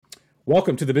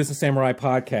Welcome to the Business Samurai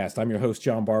Podcast. I'm your host,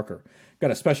 John Barker.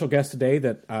 Got a special guest today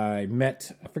that I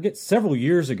met, several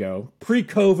years ago,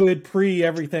 pre-COVID,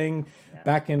 pre-everything,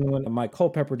 back in my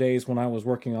Culpeper days when I was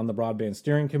working on the Broadband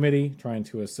Steering Committee, trying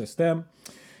to assist them.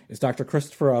 It's Dr.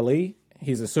 Christopher Ali.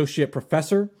 He's Associate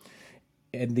Professor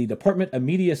in the Department of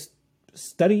Media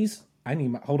Studies.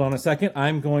 Hold on a second.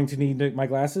 I'm going to need my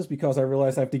glasses because I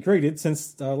realize I've degraded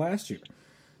since last year.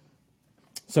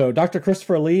 So Dr.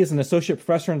 Christopher Ali is an associate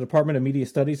professor in the Department of Media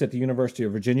Studies at the University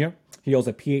of Virginia. He holds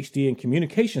a Ph.D. in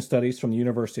communication studies from the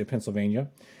University of Pennsylvania.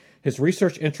 His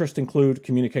research interests include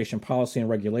communication policy and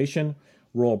regulation,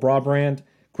 rural broadband,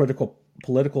 critical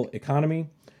political economy,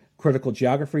 critical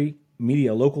geography,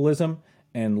 media localism,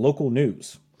 and local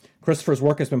news. Christopher's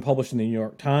work has been published in the New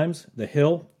York Times, The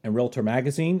Hill, and Realtor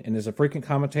Magazine, and is a frequent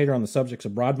commentator on the subjects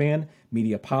of broadband,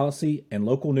 media policy, and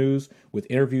local news with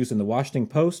interviews in the Washington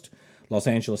Post, Los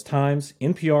Angeles Times,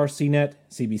 NPR, CNET,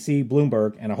 CBC,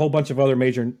 Bloomberg, and a whole bunch of other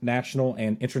major national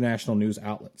and international news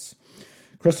outlets.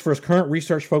 Christopher's current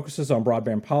research focuses on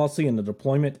broadband policy and the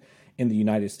deployment in the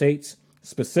United States,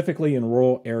 specifically in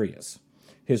rural areas.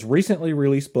 His recently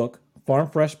released book, Farm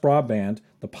Fresh Broadband,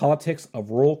 The Politics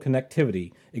of Rural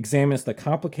Connectivity, examines the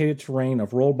complicated terrain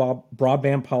of rural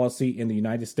broadband policy in the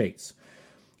United States.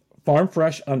 Farm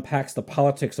Fresh unpacks the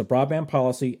politics of broadband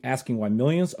policy, asking why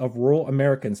millions of rural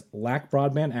Americans lack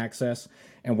broadband access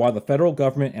and why the federal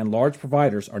government and large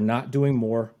providers are not doing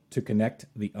more to connect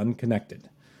the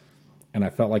unconnected. And I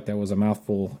felt like that was a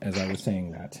mouthful as I was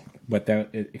saying that, but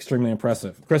that is extremely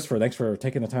impressive. Christopher, thanks for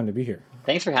taking the time to be here.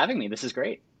 Thanks for having me. This is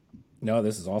great. No,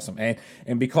 this is awesome.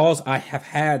 And because I have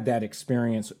had that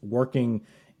experience working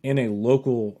in a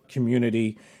local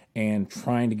community and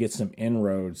trying to get some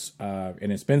inroads,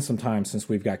 and it's been some time since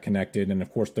we've got connected. And of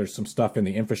course, there's some stuff in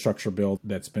the infrastructure bill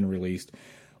that's been released.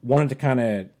 Wanted to kind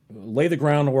of lay the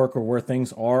groundwork of where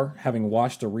things are. Having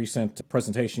watched a recent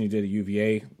presentation you did at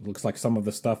UVA, looks like some of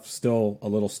the stuff still a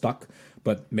little stuck,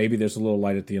 but maybe there's a little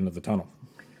light at the end of the tunnel.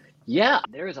 Yeah,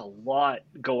 there is a lot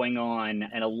going on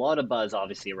and a lot of buzz,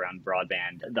 obviously, around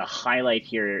broadband. The highlight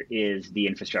here is the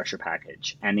infrastructure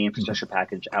package. And the infrastructure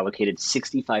package allocated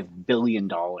 $65 billion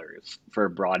for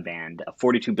broadband,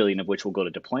 $42 billion of which will go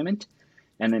to deployment,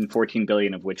 and then $14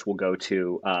 billion of which will go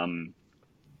to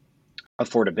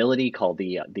affordability, called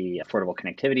the Affordable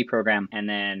Connectivity Program, and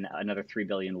then another $3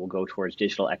 billion will go towards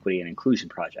digital equity and inclusion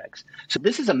projects. So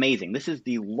this is amazing. This is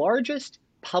the largest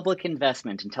public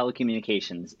investment in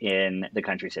telecommunications in the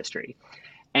country's history.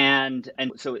 And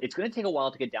so it's going to take a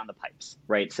while to get down the pipes,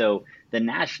 right? So the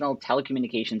National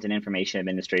Telecommunications and Information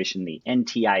Administration, the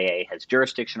NTIA, has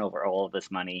jurisdiction over all of this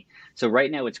money. So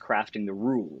right now it's crafting the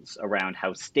rules around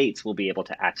how states will be able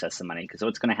to access the money. Because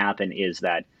what's going to happen is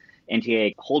that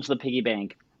NTIA holds the piggy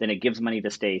bank, then it gives money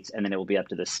to states, and then it will be up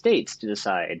to the states to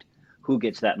decide who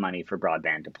gets that money for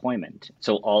broadband deployment.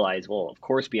 So all eyes will, of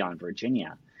course, be on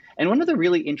Virginia. And one of the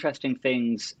really interesting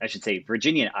things, I should say,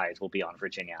 Virginia eyes will be on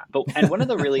Virginia. And one of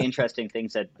the really interesting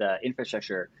things that the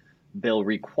infrastructure bill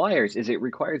requires is it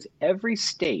requires every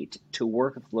state to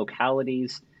work with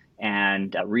localities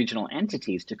and regional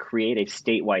entities to create a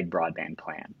statewide broadband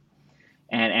plan.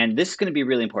 And this is going to be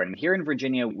really important. Here in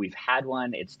Virginia, we've had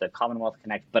one. It's the Commonwealth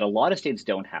Connect, but a lot of states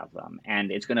don't have them. And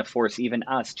it's going to force even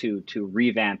us to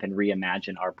revamp and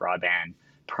reimagine our broadband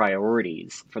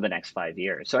priorities for the next 5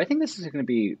 years. So I think this is going to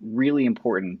be really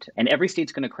important. And every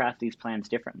state's going to craft these plans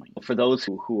differently. For those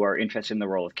who are interested in the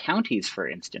role of counties, for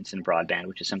instance, in broadband,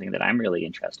 which is something that I'm really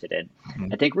interested in,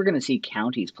 I think we're going to see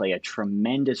counties play a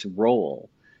tremendous role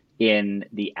in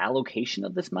the allocation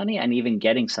of this money and even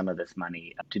getting some of this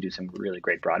money to do some really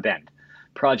great broadband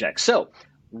projects. So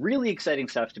really exciting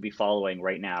stuff to be following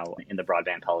right now in the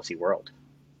broadband policy world.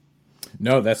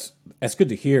 No, that's good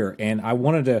to hear. And I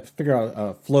wanted to figure out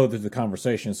a flow through the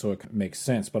conversation so it makes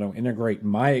sense, but I'll integrate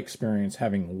my experience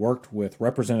having worked with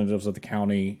representatives of the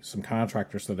county, some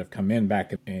contractors that have come in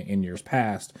back in years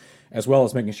past, as well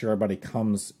as making sure everybody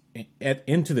comes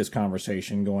into this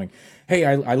conversation going, hey,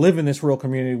 I live in this rural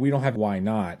community. We don't have, why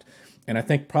not? And I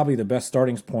think probably the best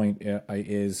starting point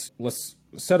is let's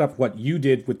set up what you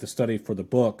did with the study for the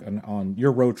book and on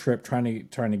your road trip, trying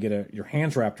to get your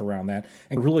hands wrapped around that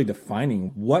and really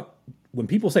defining when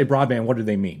people say broadband, what do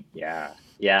they mean? Yeah.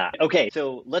 Okay.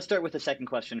 So let's start with the second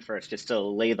question first, just to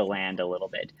lay the land a little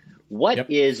bit. What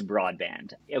is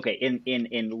broadband? Okay.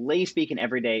 In lay speak and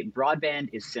everyday,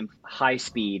 broadband is high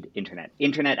speed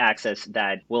internet access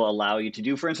that will allow you to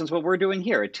do, for instance, what we're doing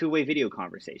here, a two-way video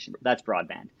conversation. That's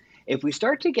broadband. If we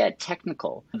start to get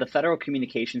technical, the Federal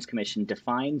Communications Commission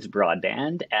defines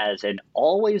broadband as an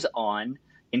always-on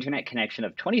internet connection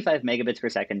of 25 megabits per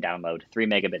second download, 3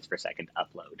 megabits per second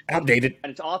upload. Outdated.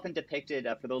 And it's often depicted,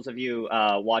 for those of you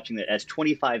watching it, as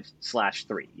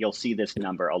 25/3. You'll see this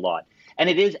number a lot. And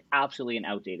it is absolutely an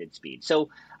outdated speed. So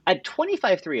at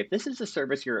 25/3, if this is a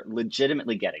service you're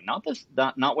legitimately getting,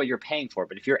 not what you're paying for,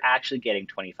 but if you're actually getting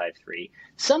 25/3,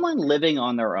 someone living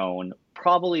on their own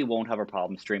probably won't have a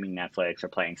problem streaming Netflix or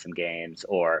playing some games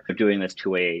or doing this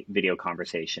two-way video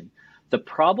conversation. The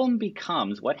problem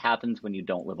becomes what happens when you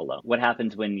don't live alone. What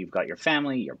happens when you've got your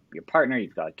family, your partner,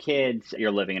 you've got kids,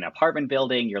 you're living in an apartment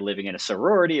building, you're living in a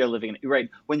sorority, right?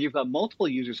 When you've got multiple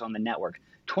users on the network,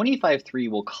 25/3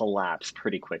 will collapse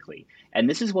pretty quickly. And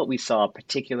this is what we saw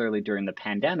particularly during the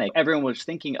pandemic. Everyone was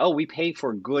thinking, oh, we pay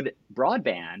for good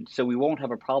broadband, so we won't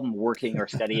have a problem working or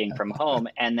studying from home.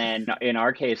 And then in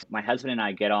our case, my husband and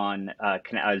I get on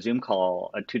a Zoom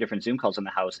call, two different Zoom calls in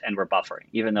the house, and we're buffering,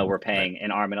 even though we're paying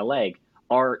an arm and a leg.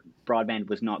 Our broadband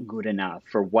was not good enough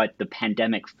for what the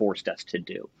pandemic forced us to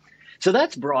do. So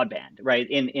that's broadband, right?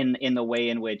 In the way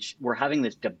in which we're having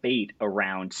this debate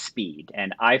around speed.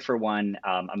 And I, for one,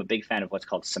 I'm a big fan of what's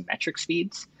called symmetric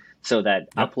speeds, so that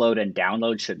upload and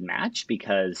download should match,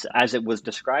 because as it was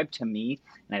described to me,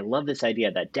 and I love this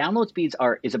idea that download speeds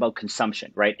is about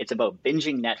consumption, right? It's about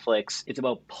binging Netflix. It's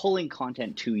about pulling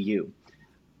content to you.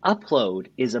 Upload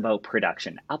is about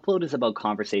production. Upload is about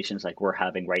conversations like we're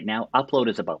having right now. Upload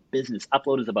is about business.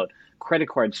 Upload is about credit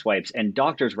card swipes and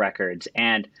doctor's records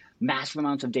and massive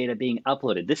amounts of data being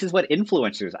uploaded. This is what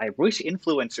I wish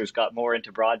influencers got more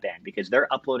into broadband, because they're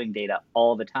uploading data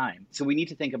all the time. So we need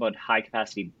to think about high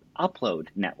capacity upload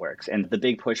networks. And the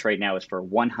big push right now is for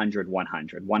 100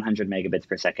 megabits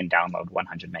per second download,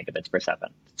 100 megabits per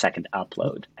second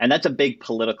upload. And that's a big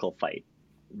political fight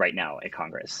right now at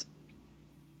Congress.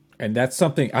 And that's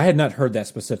something I had not heard that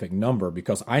specific number,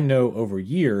 because I know over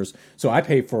years, so I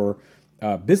pay for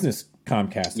business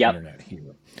Comcast internet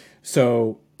here.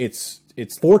 So it's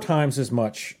 4 times as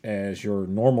much as your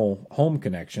normal home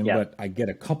connection, but I get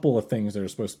a couple of things that are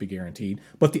supposed to be guaranteed.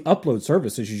 But the upload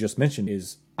service, as you just mentioned,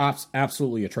 is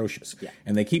absolutely atrocious. Yeah.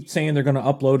 And they keep saying they're going to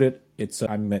upload it.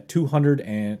 I'm at 200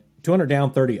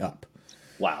 down, 30 up.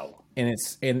 Wow.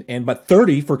 And but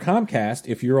 30 for Comcast,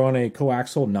 if you're on a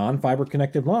coaxial non-fiber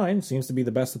connected line, seems to be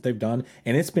the best that they've done.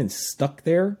 And it's been stuck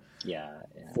there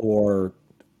for,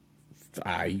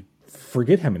 I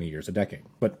forget how many years, a decade.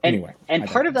 But anyway. And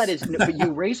part of that is, but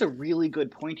you raise a really good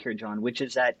point here, John, which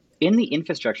is that in the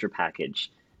infrastructure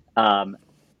package,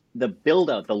 the build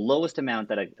out, the lowest amount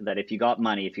that if you got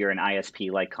money, if you're an ISP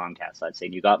like Comcast, let's say,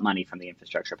 and you got money from the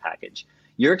infrastructure package,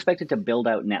 you're expected to build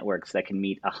out networks that can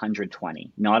meet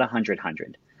 120, not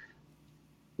 100.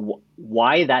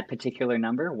 Why that particular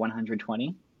number,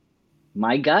 120?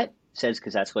 My gut says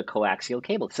because that's what coaxial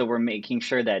cable. So we're making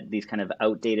sure that these kind of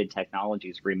outdated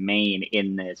technologies remain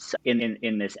in this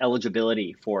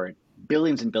eligibility for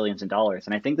billions and billions of dollars.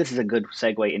 And I think this is a good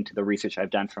segue into the research I've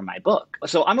done for my book.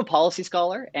 So I'm a policy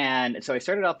scholar. And so I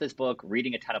started off this book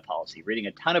reading a ton of policy, reading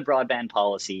a ton of broadband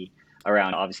policy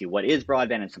around obviously what is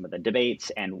broadband and some of the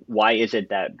debates, and why is it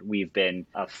that we've been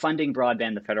funding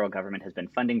broadband. The federal government has been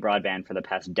funding broadband for the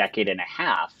past decade and a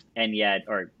half. And yet,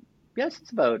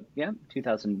 it's about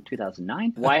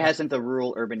 2009. Why hasn't the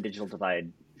rural-urban digital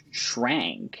divide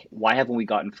shrank? Why haven't we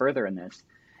gotten further in this?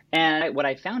 And what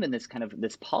I found in this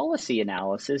policy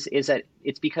analysis is that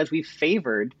it's because we've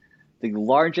favored the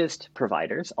largest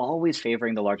providers, always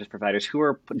favoring the largest providers who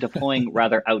are deploying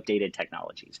rather outdated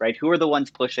technologies, right? Who are the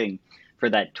ones pushing for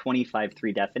that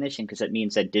 25/3 definition? Because it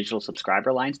means that digital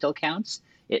subscriber line still counts.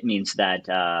 It means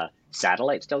that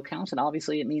satellite still counts. And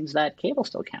obviously it means that cable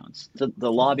still counts.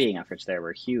 The lobbying efforts there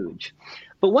were huge.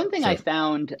 But one thing I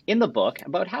found in the book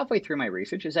about halfway through my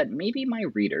research is that maybe my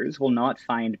readers will not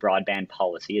find broadband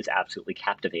policy as absolutely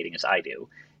captivating as I do.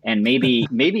 And maybe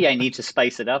I need to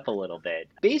spice it up a little bit.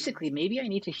 Basically, maybe I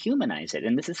need to humanize it.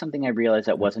 And this is something I realized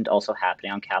that wasn't also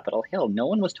happening on Capitol Hill. No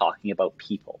one was talking about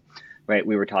people, right?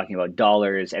 We were talking about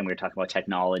dollars, and we were talking about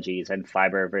technologies and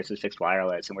fiber versus fixed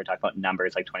wireless. And we were talking about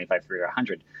numbers like 25/3 or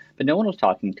 100. But no one was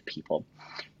talking to people.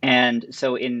 And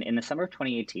so in the summer of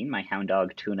 2018, my hound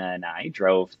dog Tuna and I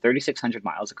drove 3,600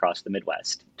 miles across the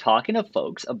Midwest, talking to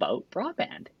folks about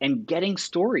broadband and getting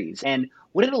stories. And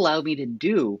what it allowed me to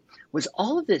do was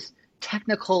all of this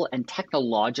technical and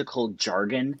technological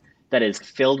jargon that has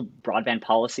filled broadband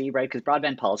policy, right? Because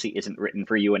broadband policy isn't written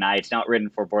for you and I. It's not written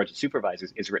for boards of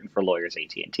supervisors. It's written for lawyers,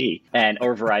 AT&T,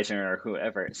 or Verizon or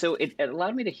whoever. So it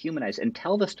allowed me to humanize and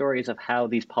tell the stories of how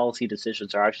these policy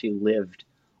decisions are actually lived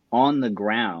on the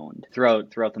ground throughout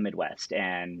the Midwest,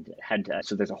 and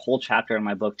so there's a whole chapter in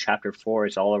my book. Chapter 4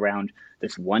 is all around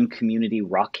this one community,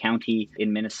 Rock County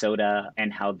in Minnesota,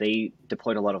 and how they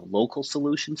deployed a lot of local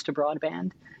solutions to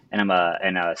broadband. And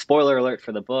a spoiler alert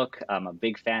for the book, I'm a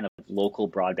big fan of local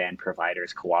broadband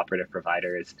providers, cooperative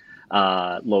providers,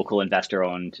 local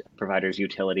investor-owned providers,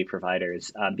 utility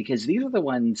providers, because these are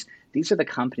the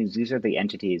companies, these are the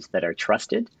entities that are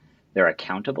trusted, they're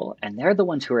accountable, and they're the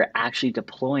ones who are actually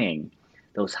deploying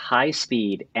those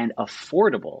high-speed and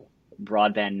affordable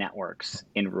broadband networks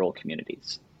in rural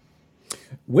communities.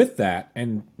 With that,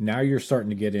 and now you're starting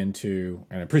to get into,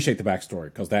 and I appreciate the backstory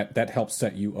because that helps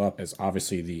set you up as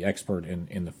obviously the expert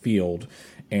in the field,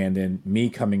 and then me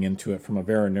coming into it from a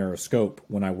very narrow scope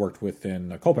when I worked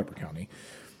within Culpeper County.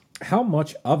 How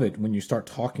much of it, when you start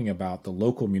talking about the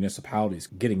local municipalities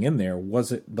getting in there,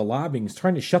 was it the lobbying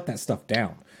trying to shut that stuff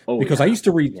down? Because I used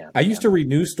to read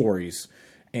news stories,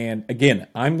 and again,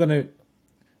 I'm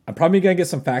probably going to get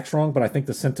some facts wrong, but I think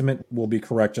the sentiment will be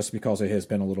correct just because it has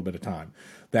been a little bit of time.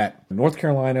 That North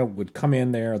Carolina would come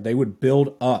in there, they would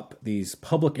build up these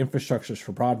public infrastructures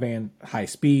for broadband, high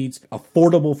speeds,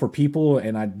 affordable for people.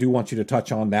 And I do want you to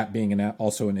touch on that being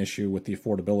also an issue with the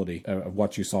affordability of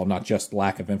what you saw, not just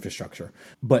lack of infrastructure.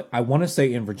 But I want to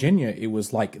say in Virginia, it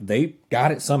was like they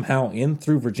got it somehow in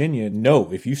through Virginia.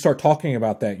 No, if you start talking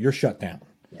about that, you're shut down.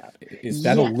 Yeah. Is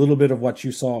that a little bit of what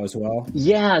you saw as well?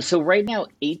 Yeah. So right now,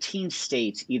 18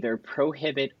 states either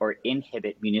prohibit or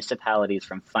inhibit municipalities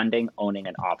from funding, owning,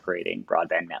 and operating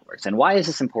broadband networks. And why is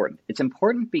this important? It's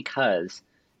important because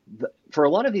for a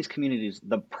lot of these communities,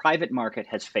 the private market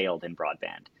has failed in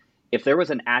broadband. If there was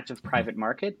an active private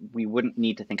market, we wouldn't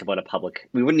need to think about public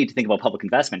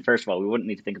investment. First of all, we wouldn't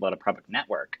need to think about a public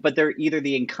network. But either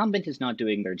the incumbent is not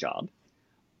doing their job,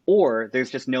 or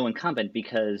there's just no incumbent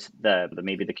because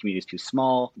maybe the community is too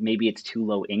small, maybe it's too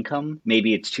low income,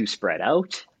 maybe it's too spread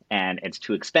out, and it's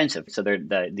too expensive. So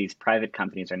these private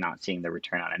companies are not seeing the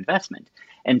return on investment.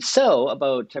 And so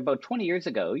about 20 years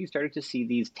ago, you started to see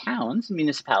these towns,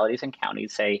 municipalities, and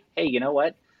counties say, hey, you know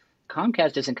what?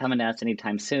 Comcast isn't coming to us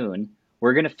anytime soon.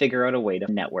 We're going to figure out a way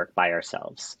to network by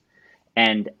ourselves.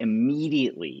 And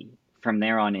immediately, from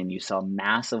there on in, you saw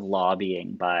massive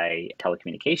lobbying by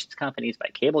telecommunications companies, by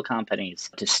cable companies,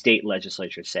 to state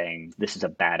legislatures saying this is a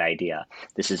bad idea.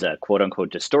 This is a quote unquote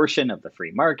distortion of the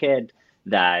free market,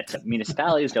 that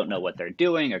municipalities don't know what they're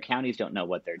doing or counties don't know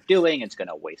what they're doing. It's going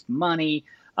to waste money.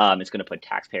 It's going to put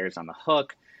taxpayers on the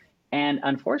hook. And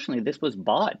unfortunately, this was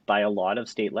bought by a lot of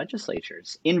state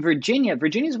legislatures. In Virginia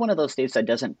is one of those states that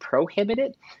doesn't prohibit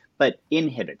it, but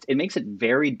inhibits. It makes it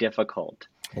very difficult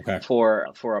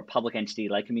for a public entity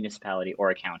like a municipality or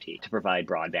a county to provide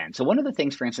broadband. So one of the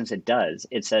things, for instance,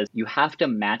 it says you have to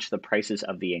match the prices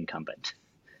of the incumbent,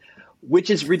 which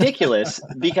is ridiculous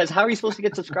because how are you supposed to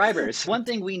get subscribers? One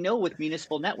thing we know with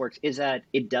municipal networks is that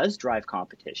it does drive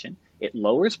competition, it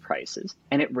lowers prices,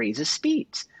 and it raises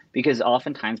speeds. Because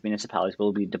oftentimes municipalities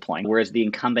will be deploying, whereas the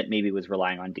incumbent maybe was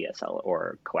relying on DSL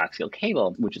or coaxial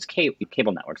cable, which is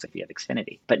cable networks if you have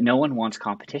Xfinity. But no one wants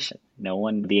competition.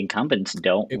 The incumbents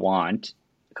don't want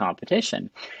competition.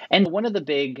 And one of the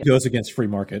big goes against free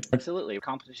market. Absolutely.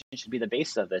 Competition should be the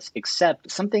basis of this,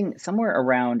 except somewhere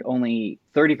around only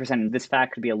 30%. This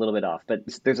fact could be a little bit off, but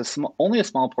there's only a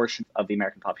small portion of the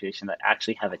American population that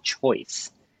actually have a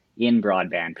choice in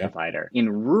broadband provider. In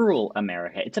rural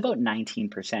America, it's about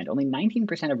 19%. Only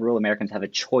 19% of rural Americans have a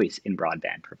choice in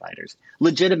broadband providers.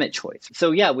 Legitimate choice.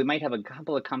 So yeah, we might have a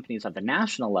couple of companies at the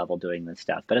national level doing this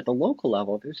stuff, but at the local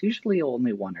level, there's usually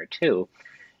only one or two.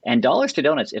 And dollars to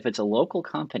donuts, if it's a local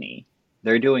company,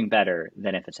 they're doing better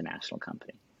than if it's a national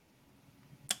company.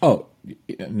 Oh,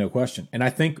 no question. And I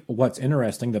think what's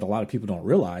interesting that a lot of people don't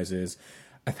realize is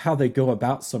of how they go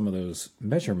about some of those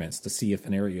measurements to see if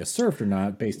an area is served or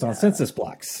not based on census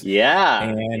blocks.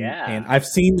 And I've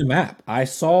seen the map. I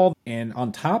saw, and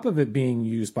on top of it being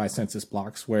used by census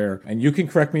blocks where, and you can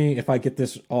correct me if I get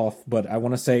this off, but I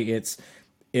want to say it's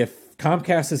if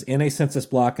Comcast is in a census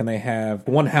block and they have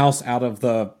one house out of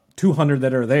the 200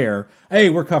 that are there, hey,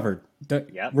 we're covered.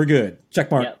 We're good. Check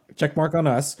mark on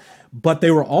us. But they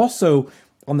were also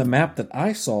on the map that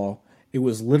I saw, it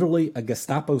was literally a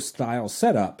Gestapo-style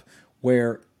setup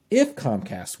where if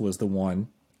Comcast was the one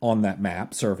on that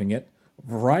map serving it,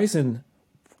 Verizon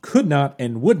could not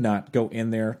and would not go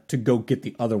in there to go get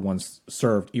the other ones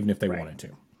served, even if they wanted to.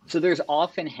 So there's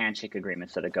often handshake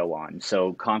agreements that go on.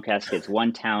 So Comcast gets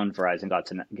one town, Verizon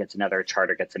gets another,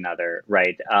 Charter gets another,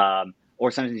 right? or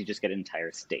sometimes you just get an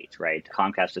entire state, right?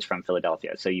 Comcast is from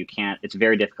Philadelphia, so it's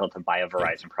very difficult to buy a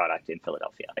Verizon product in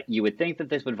Philadelphia. You would think that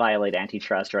this would violate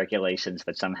antitrust regulations,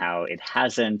 but somehow it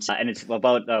hasn't. And it's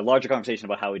about a larger conversation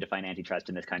about how we define antitrust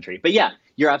in this country. But yeah,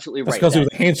 you're absolutely That's right. because it was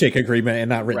a handshake agreement and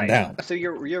not written right. down. So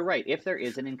you're right. If there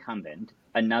is an incumbent,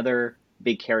 another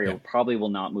big carrier probably will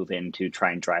not move in to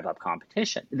try and drive up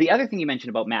competition. The other thing you mentioned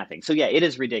about mapping. So yeah, it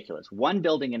is ridiculous. One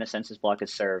building in a census block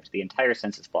is served, the entire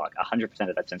census block, 100%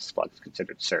 of that census block is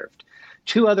considered served.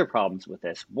 Two other problems with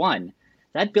this. One,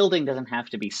 that building doesn't have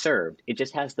to be served. It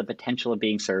just has the potential of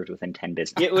being served within 10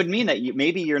 business. It would mean that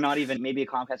maybe a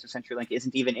Comcast or CenturyLink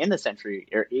isn't even in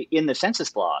the census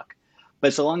block.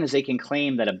 But so long as they can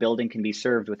claim that a building can be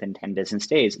served within 10 business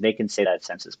days, they can say that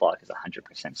census block is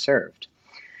 100% served.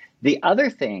 The other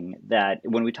thing that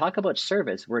when we talk about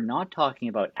service, we're not talking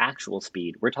about actual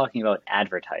speed. We're talking about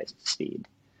advertised speed.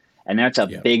 And that's a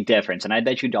big difference. And I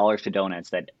bet you dollars to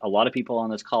donuts that a lot of people on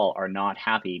this call are not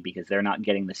happy because they're not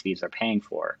getting the speeds they're paying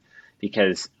for.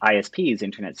 Because ISPs,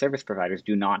 internet service providers,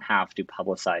 do not have to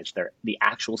publicize the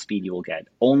actual speed you will get,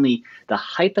 only the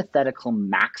hypothetical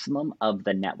maximum of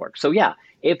the network. So yeah,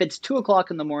 if it's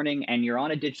 2:00 in the morning and you're on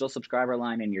a digital subscriber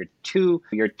line and you're two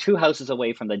houses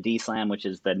away from the DSLAM, which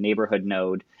is the neighborhood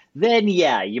node, then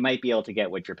yeah, you might be able to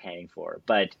get what you're paying for.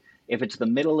 But if it's the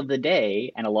middle of the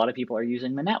day and a lot of people are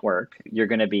using the network, you're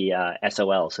going to be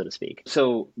SOL, so to speak.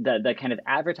 So the kind of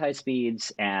advertised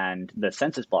speeds and the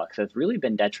census blocks has really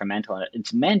been detrimental.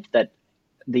 It's meant that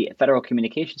the Federal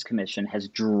Communications Commission has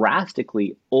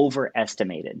drastically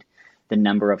overestimated the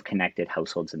number of connected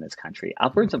households in this country,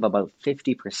 upwards of about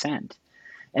 50%.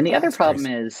 And the other problem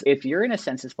is if you're in a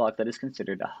census block that is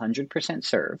considered 100%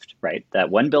 served, right? That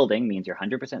one building means you're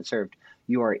 100% served,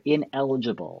 you are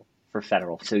ineligible for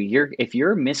federal. So if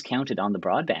you're miscounted on the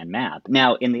broadband map,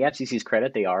 now in the FCC's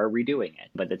credit, they are redoing it,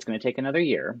 but it's going to take another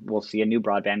year. We'll see a new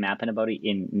broadband map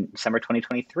in summer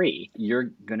 2023.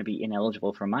 You're going to be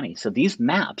ineligible for money. So these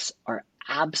maps are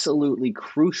absolutely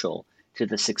crucial to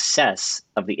the success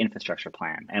of the infrastructure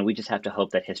plan. And we just have to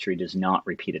hope that history does not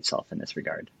repeat itself in this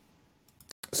regard.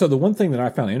 So the one thing that I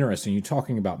found interesting, you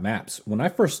talking about maps, when I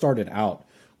first started out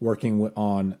working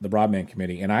on the broadband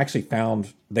committee, and I actually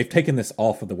found they've taken this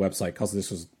off of the website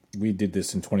because we did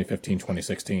this in 2015,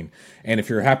 2016. And if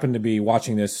you happen to be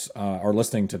watching this or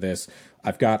listening to this,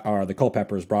 I've got the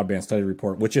Culpepper's Broadband Study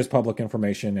Report, which is public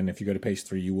information. And if you go to page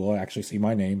 3, you will actually see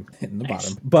my name in the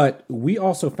bottom. But we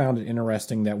also found it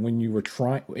interesting that when you were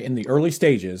trying in the early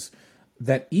stages,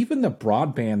 that even the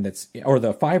broadband or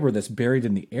the fiber that's buried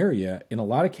in the area, in a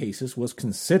lot of cases, was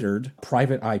considered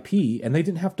private IP, and they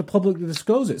didn't have to publicly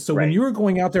disclose it. So when you were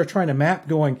going out there trying to map,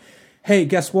 going, hey,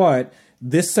 guess what?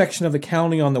 This section of the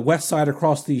county on the west side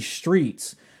across these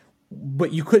streets,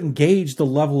 but you couldn't gauge the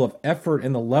level of effort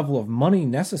and the level of money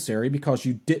necessary because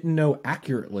you didn't know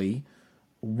accurately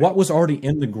what was already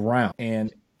in the ground.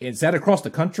 And is that across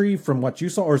the country from what you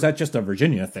saw, or is that just a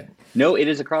Virginia thing? No, it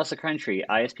is across the country.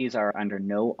 ISPs are under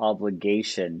no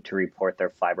obligation to report their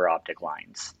fiber optic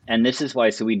lines. And this is why,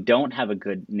 so we don't have a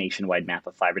good nationwide map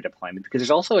of fiber deployment because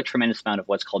there's also a tremendous amount of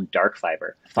what's called dark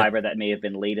fiber that may have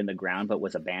been laid in the ground but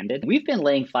was abandoned. We've been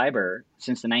laying fiber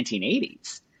since the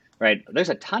 1980s, right? There's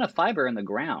a ton of fiber in the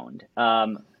ground.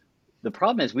 The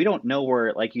problem is we don't know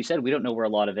where, like you said, we don't know where a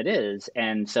lot of it is.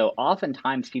 And so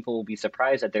oftentimes people will be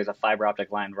surprised that there's a fiber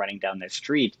optic line running down their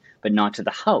street, but not to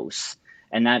the house.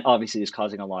 And that obviously is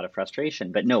causing a lot of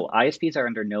frustration. But no, ISPs are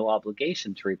under no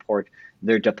obligation to report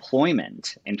their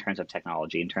deployment in terms of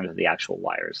technology, in terms of the actual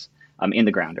wires in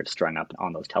the ground or strung up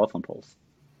on those telephone poles.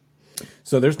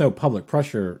 So there's no public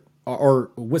pressure, or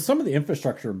with some of the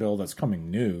infrastructure bill that's coming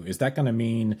new, is that going to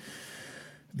mean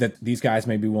that these guys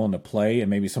may be willing to play and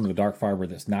maybe some of the dark fiber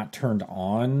that's not turned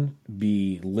on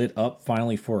be lit up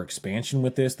finally for expansion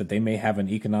with this, that they may have an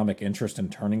economic interest in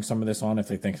turning some of this on if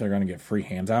they think they're going to get free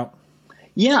hands out?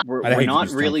 Yeah, we're not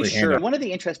really sure. One of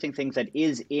the interesting things that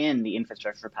is in the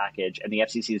infrastructure package and the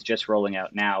FCC is just rolling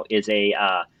out now is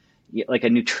like a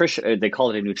nutrition, they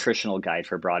call it a nutritional guide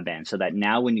for broadband, so that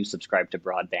now when you subscribe to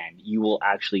broadband, you will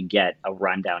actually get a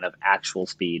rundown of actual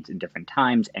speeds in different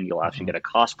times, and you'll actually get a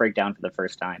cost breakdown for the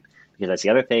first time. Because that's the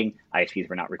other thing, ISPs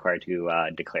were not required to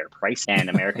declare price, and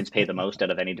Americans pay the most out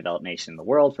of any developed nation in the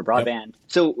world for broadband. Yep.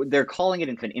 So they're calling it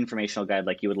an informational guide,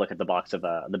 like you would look at the back of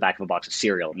a box of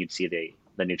cereal, and you'd see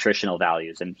the nutritional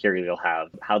values, and here you'll have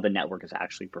how the network is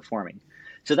actually performing.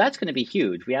 So that's going to be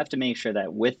huge. We have to make sure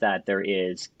that with that, there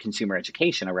is consumer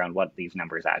education around what these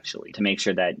numbers actually, to make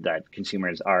sure that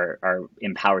consumers are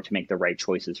empowered to make the right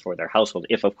choices for their household,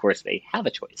 if of course they have a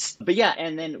choice. But yeah,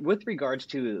 and then with regards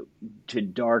to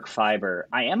dark fiber,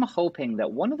 I am hoping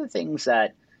that one of the things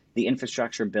that the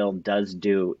infrastructure bill does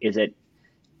do is it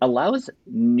allows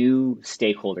new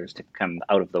stakeholders to come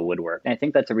out of the woodwork. And I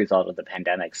think that's a result of the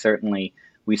pandemic. Certainly,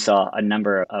 we saw a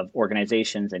number of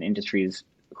organizations and industries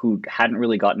who hadn't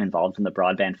really gotten involved in the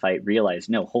broadband fight realize,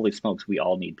 no, holy smokes, we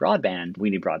all need broadband. We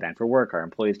need broadband for work. Our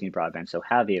employees need broadband, so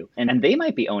have you. And they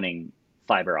might be owning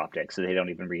fiber optics, so they don't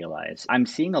even realize. I'm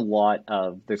seeing there's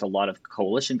a lot of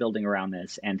coalition building around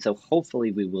this. And so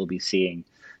hopefully we will be seeing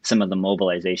some of the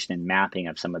mobilization and mapping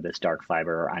of some of this dark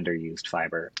fiber or underused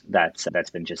fiber that's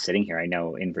been just sitting here. I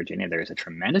know in Virginia, there's a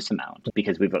tremendous amount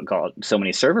because we've got so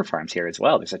many server farms here as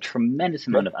well. There's a tremendous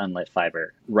amount of unlit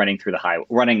fiber running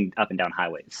up and down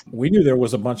highways. We knew there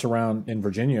was a bunch around in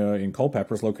Virginia in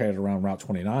Culpeper's located around Route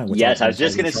 29. Which yes, I was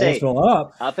just going to say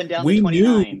up and down the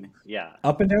 29. Yeah.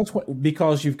 Up and down,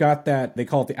 because you've got that, they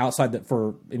call it the outside, that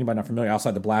for anybody not familiar,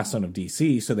 outside the blast zone of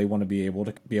DC. So they want to be able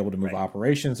to move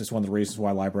operations. It's one of the reasons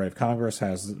why Library of Congress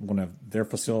has one of their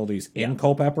facilities in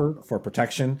Culpeper for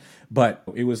protection. But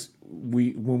it was,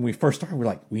 when we first started, we're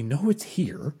like, we know it's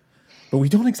here, but we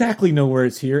don't exactly know where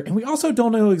it's here. And we also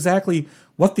don't know exactly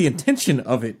what the intention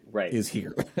of it is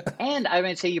here. And I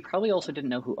would say you probably also didn't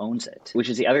know who owns it, which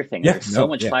is the other thing. There's so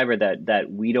much fiber that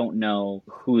we don't know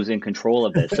who's in control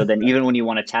of this. So then even when you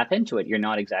want to tap into it, you're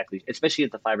not exactly, especially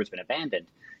if the fiber's been abandoned,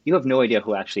 you have no idea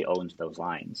who actually owns those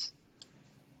lines.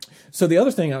 So the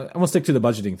other thing, I want to stick to the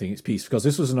budgeting piece, because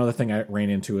this was another thing I ran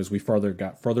into as we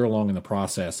got further along in the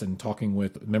process and talking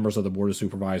with members of the Board of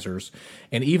Supervisors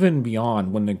and even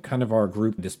beyond when our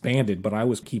group disbanded, but I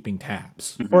was keeping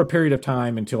tabs for a period of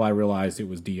time until I realized it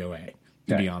was DOA.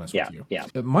 To be honest with you. Yeah.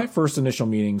 My first initial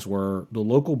meetings were the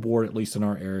local board, at least in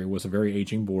our area, was a very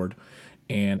aging board.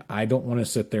 And I don't want to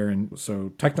sit there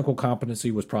so technical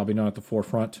competency was probably not at the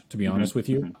forefront, to be honest with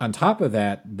you. On top of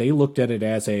that, they looked at it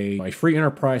as a free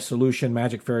enterprise solution.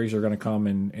 Magic fairies are going to come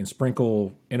and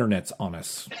sprinkle internets on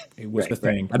us. It was the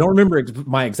thing. I don't remember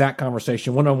my exact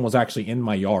conversation. One of them was actually in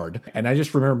my yard. And I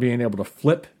just remember being able to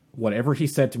flip whatever he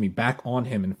said to me back on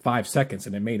him in 5 seconds,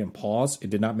 and it made him pause. It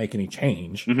did not make any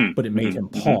change, but it made him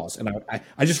pause. And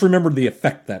I just remembered the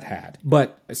effect that had.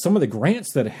 But some of the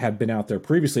grants that had been out there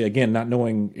previously, again, not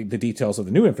knowing the details of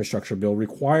the new infrastructure bill,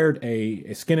 required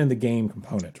a skin in the game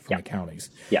component from the counties.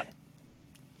 Yeah.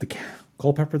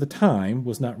 Culpeper at the time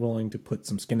was not willing to put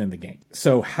some skin in the game.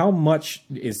 So how much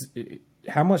does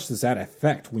that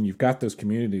affect when you've got those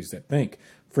communities that think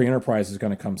free enterprise is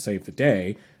going to come save the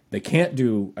day? They can't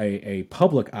do a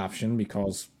public option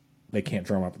because they can't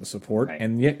drum up the support,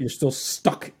 and yet you're still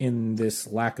stuck in this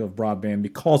lack of broadband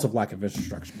because of lack of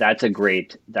infrastructure. That's a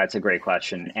great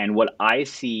question. And what I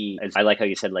see is, I like how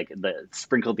you said, like,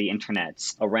 sprinkle the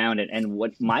internets around it. And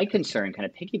what my concern, kind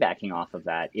of piggybacking off of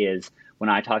that, is when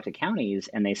I talk to counties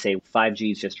and they say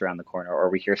 5G is just around the corner, or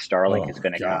we hear Starlink is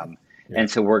going to come. Yeah. And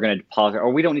so we're going to pause, or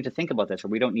we don't need to think about this, or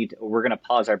we're going to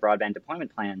pause our broadband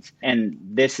deployment plans. And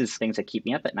this is things that keep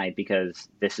me up at night, because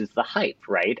this is the hype,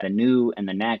 right? The new and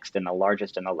the next and the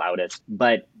largest and the loudest.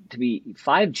 But to be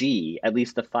 5G, at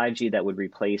least the 5G that would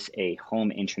replace a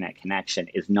home internet connection,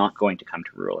 is not going to come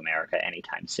to rural America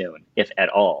anytime soon, if at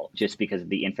all, just because of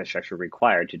the infrastructure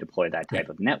required to deploy that type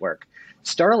of network.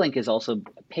 Starlink is also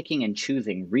picking and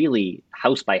choosing really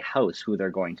house by house who they're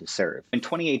going to serve. In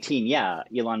 2018,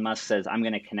 Elon Musk says, I'm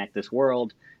going to connect this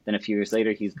world. Then a few years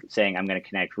later, he's saying, I'm going to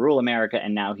connect rural America.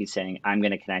 And now he's saying, I'm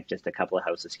going to connect just a couple of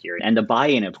houses here. And the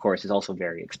buy-in, of course, is also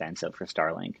very expensive for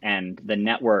Starlink. And the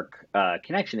network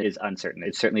connection is uncertain.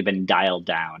 It's certainly been dialed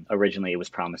down. Originally, it was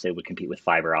promised it would compete with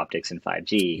fiber optics and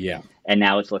 5G. Yeah. And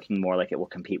now it's looking more like it will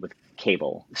compete with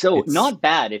cable. So not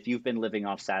bad if you've been living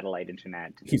off satellite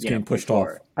internet. Keeps getting pushed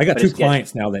off. I got 2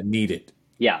 clients now that need it.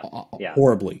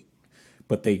 Horribly.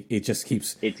 But it just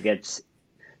keeps... It gets...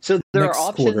 So there are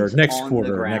options next on quarter,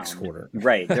 the ground. next quarter.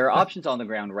 Right. There are options on the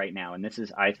ground right now. And this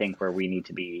is, I think, where we need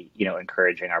to be,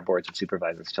 encouraging our boards of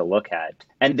supervisors to look at.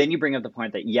 And then you bring up the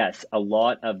point that, yes, a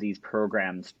lot of these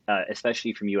programs,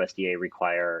 especially from USDA,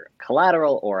 require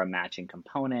collateral or a matching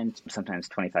component, sometimes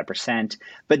 25%.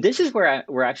 But this is where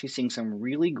we're actually seeing some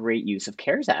really great use of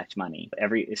CARES Act money.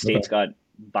 Every state's got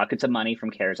buckets of money from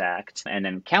CARES Act, and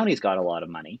then counties got a lot of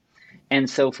money. And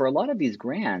so for a lot of these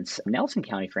grants, Nelson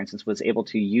County, for instance, was able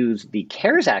to use the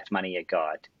CARES Act money it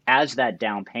got as that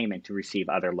down payment to receive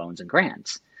other loans and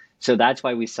grants. So that's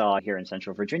why we saw here in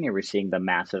Central Virginia, we're seeing the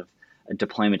massive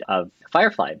deployment of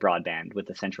Firefly broadband with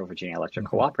the Central Virginia Electric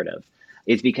Cooperative.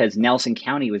 It's because Nelson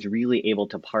County was really able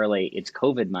to parlay its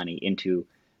COVID money into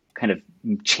kind of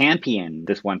champion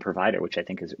this one provider, which I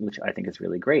think is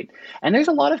really great. And there's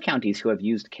a lot of counties who have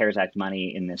used CARES Act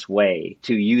money in this way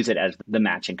to use it as the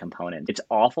matching component. It's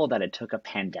awful that it took a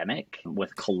pandemic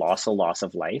with colossal loss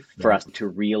of life for us to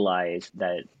realize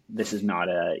that this is not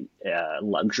a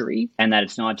luxury, and that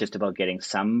it's not just about getting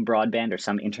some broadband or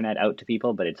some internet out to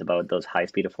people, but it's about those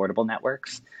high-speed affordable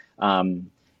networks.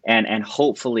 And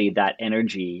hopefully that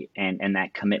energy and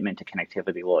that commitment to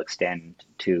connectivity will extend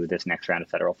to this next round of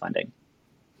federal funding.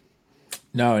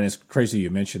 No, and it's crazy you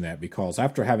mentioned that, because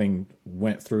after having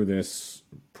went through this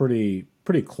pretty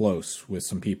close with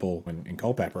some people in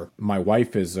Culpeper, my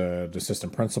wife is the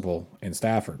assistant principal in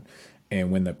Stafford. And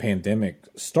when the pandemic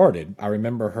started, I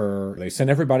remember they sent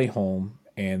everybody home,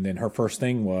 and then her first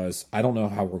thing was, I don't know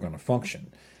how we're going to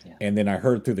function. Yeah. And then I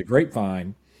heard through the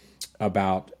grapevine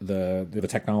about the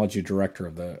technology director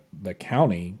of the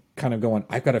county kind of going,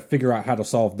 I've got to figure out how to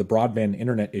solve the broadband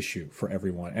internet issue for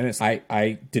everyone. And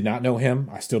I did not know him.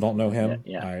 I still don't know him.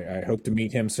 I hope to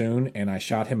meet him soon. And I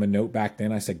shot him a note back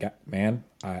then. I said, man,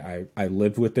 I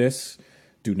lived with this.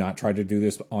 Do not try to do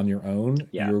this on your own.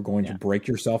 You're going to break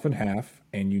yourself in half,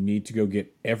 and you need to go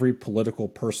get every political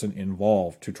person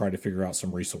involved to try to figure out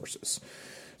some resources.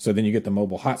 So then you get the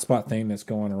mobile hotspot thing that's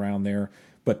going around there.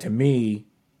 But to me,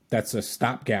 that's a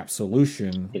stopgap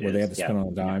solution where they have to spend on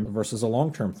a dime versus a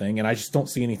long-term thing. And I just don't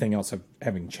see anything else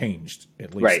having changed,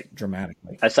 at least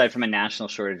dramatically. Aside from a national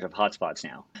shortage of hotspots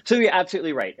now. So you're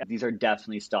absolutely right. These are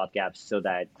definitely stopgaps so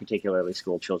that particularly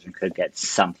school children could get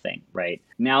something, right?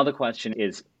 Now the question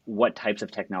is, what types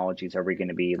of technologies are we going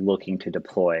to be looking to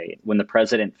deploy? When the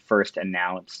president first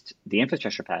announced the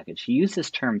infrastructure package, he used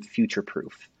this term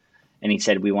future-proof. And he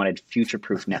said we wanted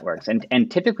future-proof networks.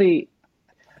 And typically,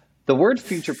 the word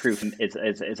future-proof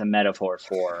is a metaphor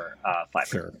for fiber.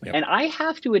 Sure, yep. And I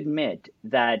have to admit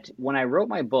that when I wrote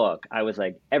my book, I was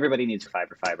like, everybody needs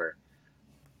fiber.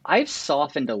 I've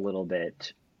softened a little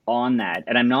bit on that.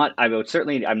 And I'm not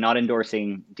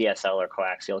endorsing DSL or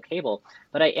coaxial cable,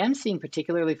 but I am seeing,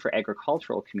 particularly for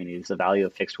agricultural communities, the value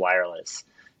of fixed wireless.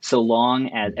 So long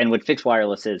as, and what fixed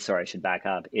wireless is, sorry, I should back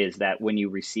up, is that when you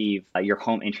receive your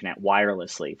home internet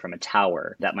wirelessly from a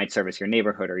tower that might service your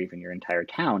neighborhood or even your entire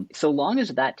town, so long as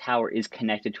that tower is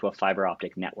connected to a fiber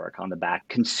optic network on the back,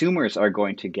 consumers are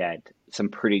going to get some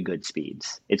pretty good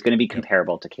speeds. It's going to be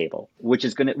comparable to cable, which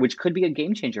could be a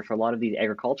game changer for a lot of these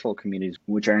agricultural communities,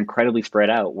 which are incredibly spread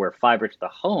out, where fiber to the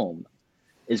home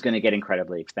is going to get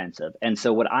incredibly expensive. And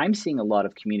so what I'm seeing a lot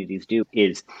of communities do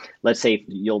is, let's say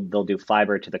they'll do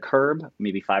fiber to the curb,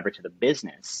 maybe fiber to the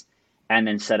business, and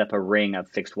then set up a ring of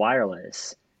fixed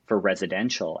wireless for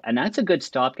residential. And that's a good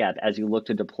stopgap as you look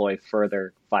to deploy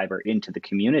further fiber into the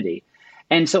community.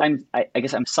 And so I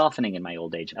guess I'm softening in my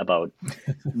old age about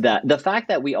the fact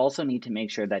that we also need to make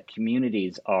sure that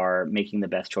communities are making the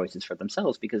best choices for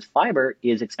themselves, because fiber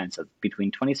is expensive,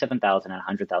 between $27,000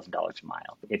 and $100,000 a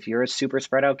mile. If you're a super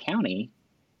spread out county,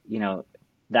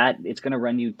 that it's going to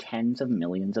run you tens of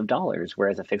millions of dollars,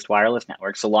 whereas a fixed wireless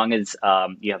network, so long as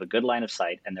you have a good line of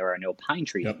sight and there are no pine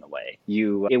trees in the way,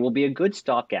 it will be a good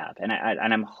stopgap. And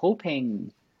I'm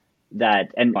hoping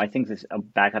that, and I think this, I'll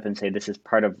back up and say this is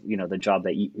part of the job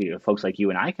that folks like you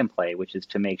and I can play, which is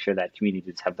to make sure that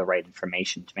communities have the right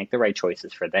information to make the right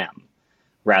choices for them,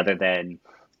 rather than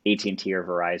AT&T or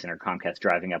Verizon or Comcast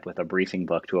driving up with a briefing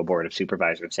book to a board of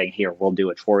supervisors and saying, "Here, we'll do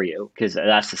it for you," because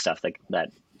that's the stuff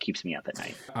that keeps me up at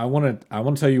night. I want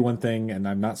to tell you one thing, and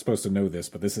I'm not supposed to know this,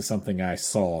 but this is something I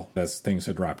saw as things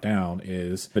had dropped down,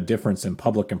 is the difference in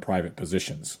public and private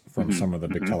positions from some of the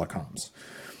big telecoms,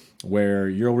 where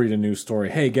you'll read a news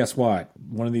story, hey, guess what?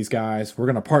 One of these guys, we're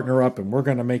going to partner up and we're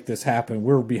going to make this happen.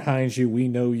 We're behind you. We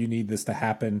know you need this to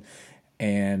happen.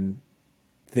 And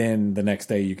then the next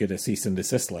day you get a cease and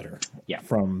desist letter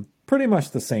from pretty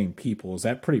much the same people. Is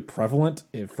that pretty prevalent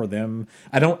for them?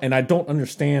 I don't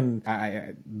understand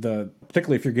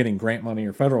particularly if you're getting grant money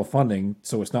or federal funding,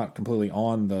 so it's not completely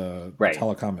on the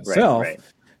telecom itself,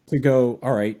 to go,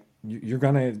 all right, you're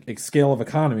going to scale of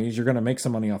economies. You're going to make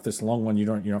some money off this long one.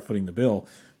 You're not footing the bill.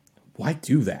 Why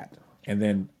do that? And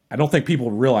then I don't think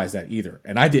people realize that either.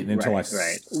 And I didn't until I saw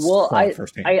it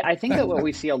firsthand. I think that what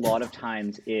we see a lot of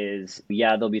times is,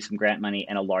 there'll be some grant money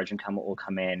and a large incumbent will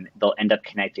come in. They'll end up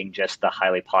connecting just the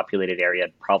highly populated area,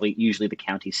 usually the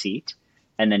county seat,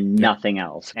 and then nothing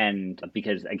else. And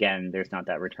because, again, there's not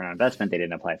that return on investment, they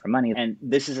didn't apply for money. And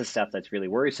this is the stuff that's really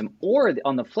worrisome. Or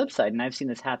on the flip side, and I've seen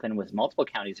this happen with multiple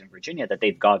counties in Virginia, that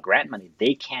they've got grant money,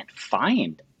 they can't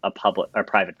find a public or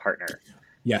private partner.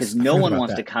 Because no one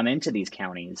wants to come into these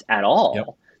counties at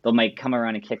all. They might come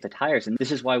around and kick the tires. And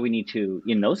this is why we need to,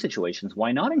 in those situations,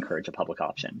 why not encourage a public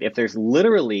option? If there's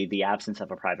literally the absence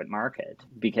of a private market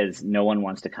because no one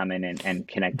wants to come in and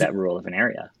connect that rural of an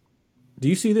area. Do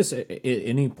you see this at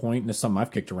any point, and it's something I've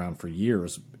kicked around for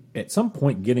years, at some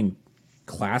point getting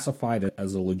classified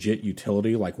as a legit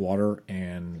utility like water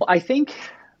and... Well, I think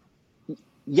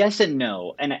yes and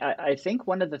no. And I think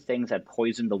one of the things that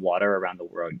poisoned the water around the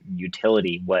word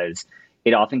utility was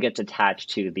it often gets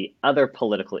attached to the other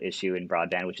political issue in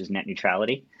broadband, which is net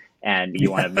neutrality. And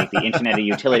you want to make the internet a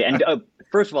utility. And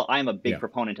first of all, I'm a big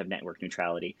proponent of network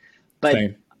neutrality.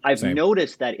 But I've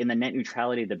noticed that in the net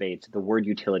neutrality debates, the word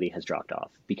utility has dropped off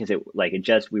because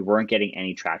we weren't getting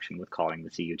any traction with calling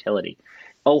this a utility.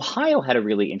 Ohio had a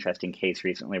really interesting case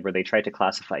recently where they tried to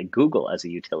classify Google as a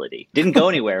utility. Didn't go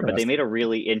anywhere, but they made a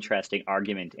really interesting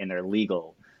argument in their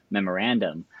legal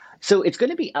memorandum. So it's going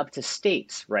to be up to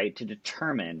states, right, to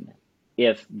determine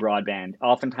if broadband,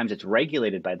 oftentimes it's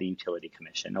regulated by the Utility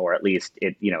Commission, or at least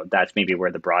that's maybe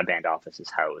where the broadband office is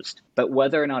housed. But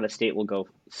whether or not a state will go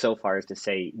so far as to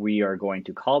say we are going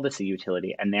to call this a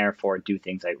utility and therefore do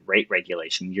things like rate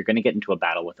regulation, you're going to get into a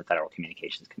battle with the Federal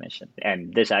Communications Commission.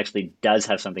 And this actually does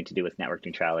have something to do with network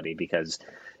neutrality because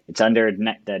it's under the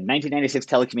 1996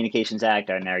 Telecommunications Act.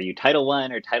 And are you Title I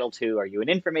or Title II? Are you an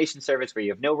information service where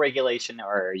you have no regulation,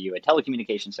 or are you a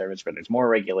telecommunication service where there's more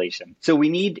regulation? So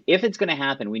if it's going to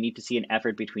happen, we need to see an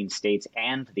effort between states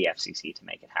and the FCC to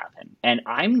make it happen. And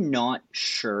I'm not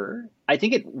sure. I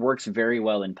think it works very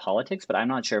well in politics, but I'm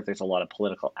not sure if there's a lot of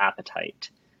political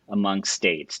appetite among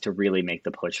states to really make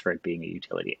the push for it being a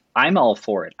utility. I'm all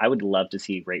for it. I would love to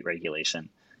see rate regulation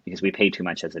because we pay too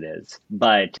much as it is.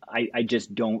 But I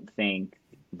just don't think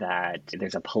that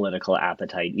there's a political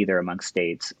appetite either among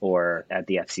states or at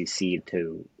the FCC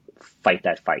to fight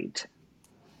that fight,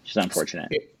 which is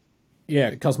unfortunate.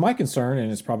 Yeah, because my concern,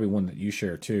 and it's probably one that you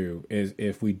share too, is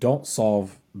if we don't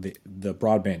solve the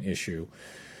broadband issue,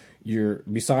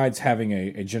 besides having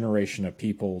a generation of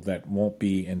people that won't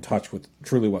be in touch with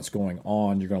truly what's going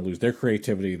on, you're going to lose their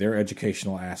creativity, their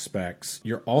educational aspects.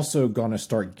 You're also going to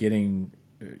start getting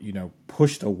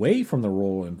pushed away from the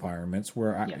rural environments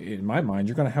where, in my mind,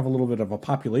 you're going to have a little bit of a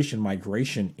population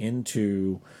migration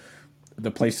into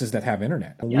the places that have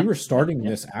internet. When we were starting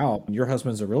this out, your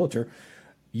husband's a realtor,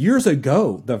 years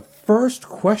ago, the first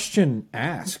question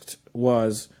asked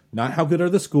was not how good are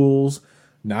the schools,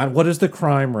 not what is the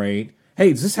crime rate.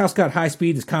 Hey, does this house got high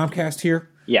speed? Is Comcast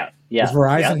here? Yeah. Is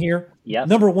Verizon here? Yeah.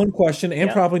 Number one question and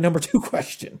probably number two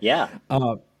question. Yeah.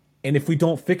 And if we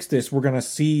don't fix this, we're going to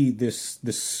see this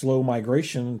slow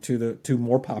migration to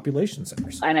more population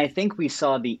centers. And I think we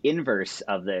saw the inverse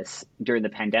of this during the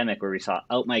pandemic, where we saw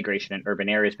out-migration in urban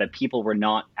areas, but people were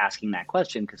not asking that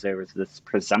question because there was this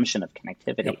presumption of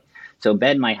connectivity. Yep. So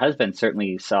Ben, my husband,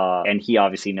 certainly saw, and he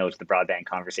obviously knows the broadband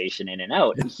conversation in and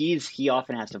out. Yep. He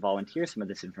often has to volunteer some of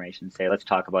this information and say, let's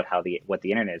talk about what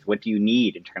the internet is. What do you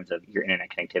need in terms of your internet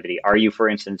connectivity? Are you, for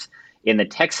instance, in the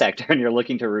tech sector and you're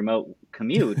looking to remote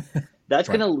commute? That's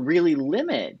right. Going to really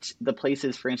limit the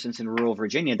places, for instance, in rural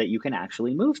Virginia that you can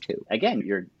actually move to. Again,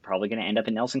 you're probably going to end up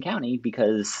in Nelson County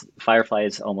because Firefly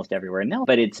is almost everywhere in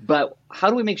Nelson. But how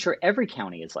do we make sure every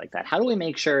county is like that? How do we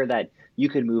make sure that you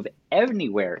can move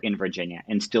anywhere in Virginia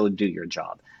and still do your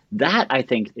job? That, I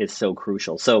think, is so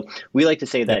crucial. So we like to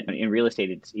say that in real estate,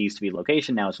 it used to be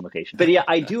location, now it's location. But yeah,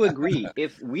 I do agree.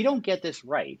 If we don't get this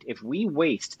right, if we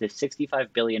waste this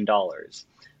 $65 billion,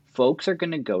 folks are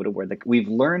going to go to where we've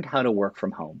learned how to work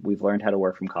from home. We've learned how to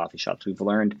work from coffee shops. We've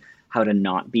learned how to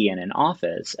not be in an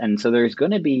office. And so there's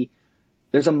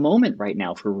a moment right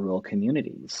now for rural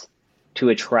communities to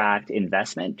attract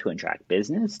investment, to attract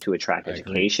business, to attract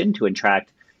education, to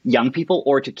attract young people,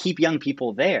 or to keep young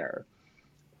people there.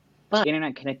 But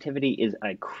internet connectivity is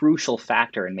a crucial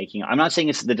factor in making, I'm not saying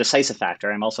it's the decisive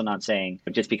factor. I'm also not saying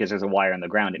just because there's a wire on the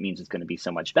ground, it means it's going to be so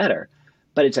much better.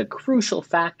 But it's a crucial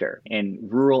factor in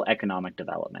rural economic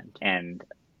development. And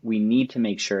we need to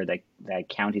make sure that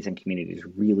counties and communities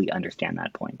really understand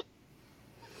that point.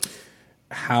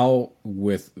 How,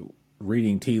 with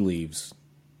reading tea leaves,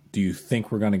 do you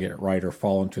think we're going to get it right or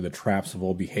fall into the traps of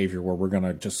old behavior where we're going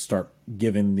to just start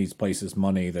giving these places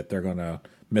money that they're going to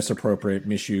misappropriate,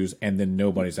 misuse, and then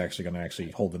nobody's actually going to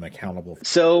actually hold them accountable?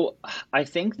 So I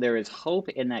think there is hope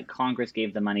in that Congress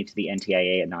gave the money to the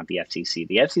NTIA and not the FCC.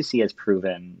 The FCC has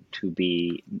proven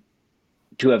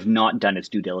to have not done its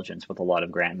due diligence with a lot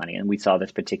of grant money. And we saw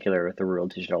this particular with the Rural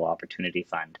Digital Opportunity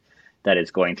Fund that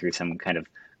is going through some kind of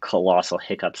colossal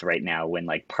hiccups right now when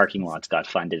parking lots got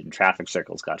funded and traffic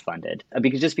circles got funded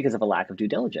because of a lack of due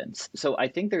diligence. So I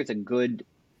think there's a good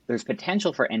there's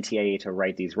potential for NTIA to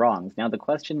right these wrongs. Now, the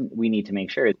question we need to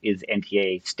make sure is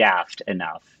NTIA staffed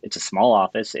enough? It's a small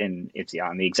office and it's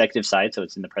on the executive side, so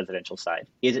it's in the presidential side.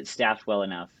 Is it staffed well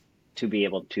enough to be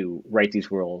able to write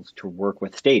these rules, to work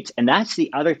with states? And that's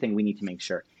the other thing we need to make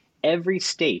sure. Every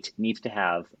state needs to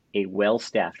have a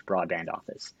well-staffed broadband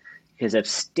office. Because if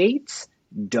states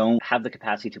don't have the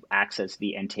capacity to access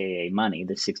the NTIA money,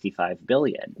 the $65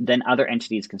 billion, then other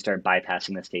entities can start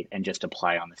bypassing the state and just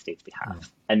apply on the state's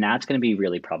behalf. And that's going to be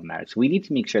really problematic. So we need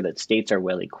to make sure that states are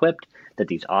well equipped, that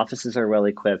these offices are well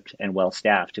equipped and well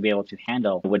staffed to be able to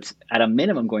handle what's at a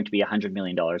minimum going to be $100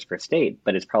 million per state,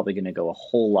 but it's probably going to go a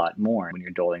whole lot more when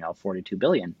you're doling out $42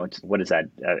 billion. What is that?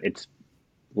 It's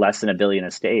less than $1 billion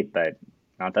a state, but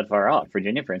not that far off.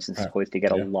 Virginia, for instance, is poised to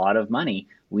get a lot of money.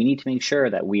 We need to make sure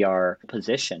that we are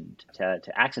positioned to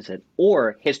access it,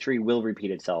 or history will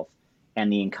repeat itself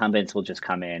and the incumbents will just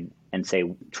come in and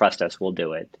say, trust us, we'll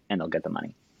do it, and they'll get the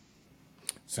money.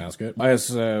 Sounds good. As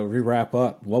we wrap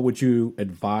up, what would you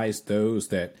advise those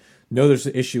that know there's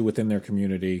an issue within their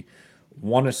community,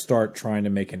 want to start trying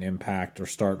to make an impact or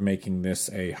start making this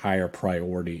a higher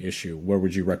priority issue? Where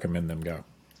would you recommend them go?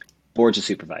 Boards of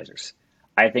supervisors.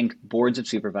 I think boards of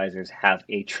supervisors have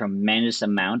a tremendous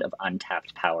amount of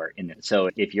untapped power in it. So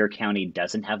if your county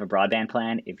doesn't have a broadband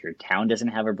plan, if your town doesn't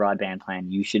have a broadband plan,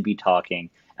 you should be talking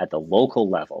at the local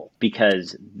level,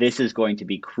 because this is going to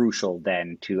be crucial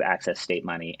then to access state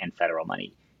money and federal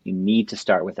money. You need to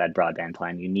start with that broadband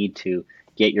plan. You need to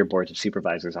get your boards of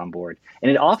supervisors on board. And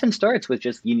it often starts with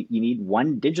just you need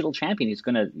one digital champion who's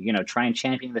going to try and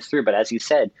champion this through. But as you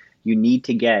said, you need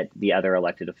to get the other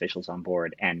elected officials on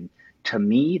board. And to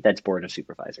me, that's board of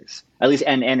supervisors. At least,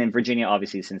 and in Virginia,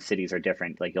 obviously, since cities are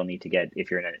different, like you'll need to get, if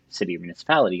you're in a city or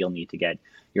municipality, you'll need to get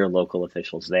your local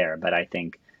officials there. But I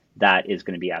think that is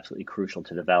going to be absolutely crucial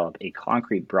to develop a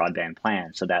concrete broadband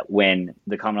plan so that when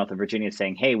the Commonwealth of Virginia is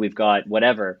saying, hey, we've got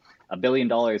whatever, $1 billion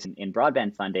in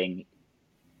broadband funding,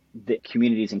 the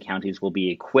communities and counties will be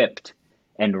equipped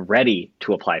and ready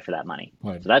to apply for that money.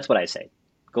 Right. So that's what I say.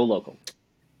 Go local.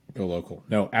 Go local.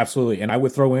 No, absolutely. And I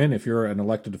would throw in, if you're an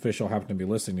elected official happen to be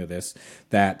listening to this,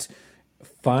 that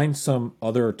find some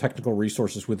other technical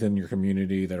resources within your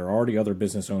community that are already other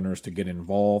business owners to get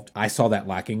involved. I saw that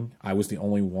lacking. I was the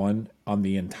only one on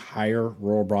the entire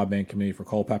rural broadband committee for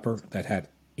Culpeper that had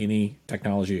any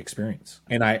technology experience.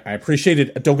 And I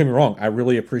appreciated, don't get me wrong, I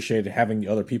really appreciated having the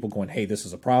other people going, hey, this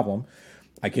is a problem.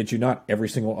 I kid you not, every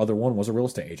single other one was a real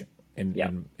estate agent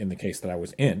in the case that I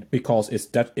was in, because it's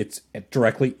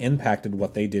directly impacted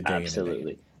what they did day Absolutely. in and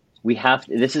day.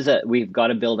 We've got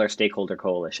to build our stakeholder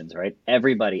coalitions, right?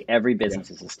 Every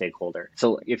business is a stakeholder.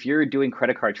 So if you're doing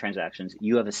credit card transactions,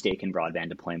 you have a stake in broadband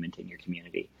deployment in your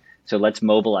community. So let's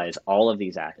mobilize all of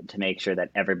these to make sure that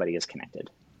everybody is connected.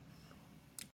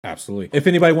 Absolutely. If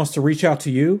anybody wants to reach out to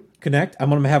you, connect.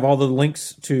 I'm going to have all the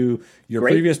links to your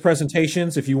previous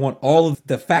presentations. If you want all of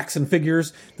the facts and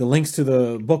figures, the links to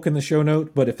the book in the show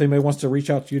note. But if anybody wants to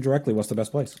reach out to you directly, what's the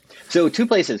best place? So 2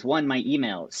 places. One, my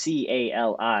email,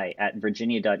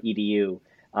 cali@virginia.edu.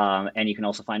 And you can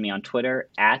also find me on Twitter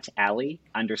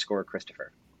 @Ali_Christopher.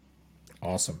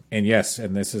 Awesome. And yes,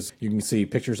 and you can see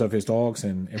pictures of his dogs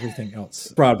and everything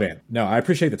else. Broadband. No, I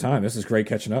appreciate the time. This is great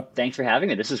catching up. Thanks for having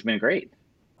me. This has been great.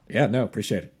 Yeah, no,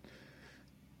 appreciate it.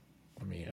 Let me